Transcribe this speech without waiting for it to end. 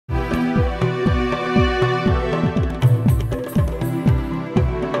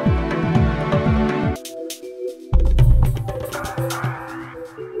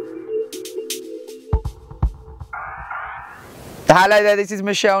Hello there, this is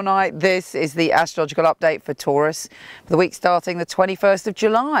Michele Knight. This is the astrological update for Taurus for the week starting the 21st of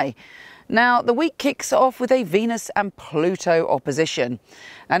July. Now, the week kicks off with a Venus and Pluto opposition,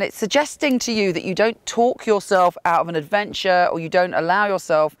 and it's suggesting to you that you don't talk yourself out of an adventure, or you don't allow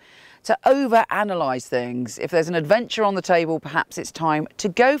yourself to overanalyze things. If there's an adventure on the table, perhaps it's time to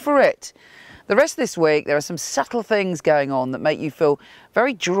go for it. The rest of this week, there are some subtle things going on that make you feel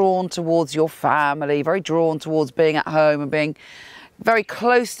very drawn towards your family, very drawn towards being at home and being very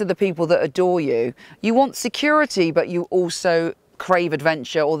close to the people that adore you. You want security, but you also crave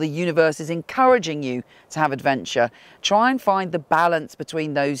adventure, or the universe is encouraging you to have adventure. Try and find the balance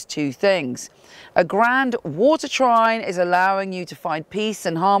between those two things. A grand water trine is allowing you to find peace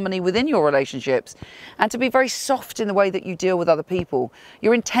and harmony within your relationships and to be very soft in the way that you deal with other people.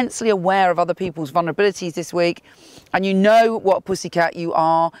 You're intensely aware of other people's vulnerabilities this week, and you know what a pussycat you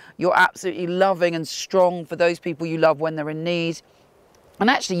are. You're absolutely loving and strong for those people you love when they're in need. And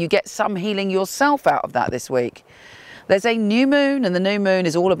actually you get some healing yourself out of that this week. There's a new moon, and the new moon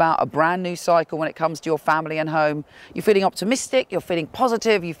is all about a brand new cycle when it comes to your family and home. You're feeling optimistic, you're feeling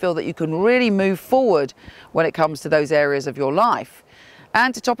positive, you feel that you can really move forward when it comes to those areas of your life.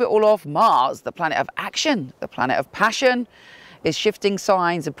 And to top it all off, Mars, the planet of action, the planet of passion, is shifting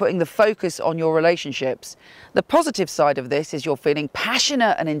signs and putting the focus on your relationships. The positive side of this is you're feeling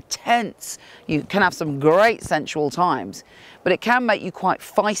passionate and intense. You can have some great sensual times, but it can make you quite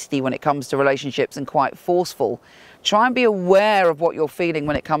feisty when it comes to relationships and quite forceful. Try and be aware of what you're feeling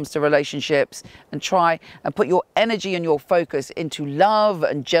when it comes to relationships, and try and put your energy and your focus into love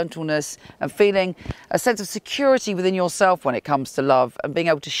and gentleness and feeling a sense of security within yourself when it comes to love, and being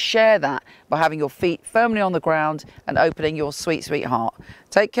able to share that by having your feet firmly on the ground and opening your sweet, sweet heart.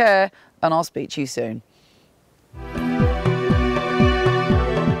 Take care, and I'll speak to you soon.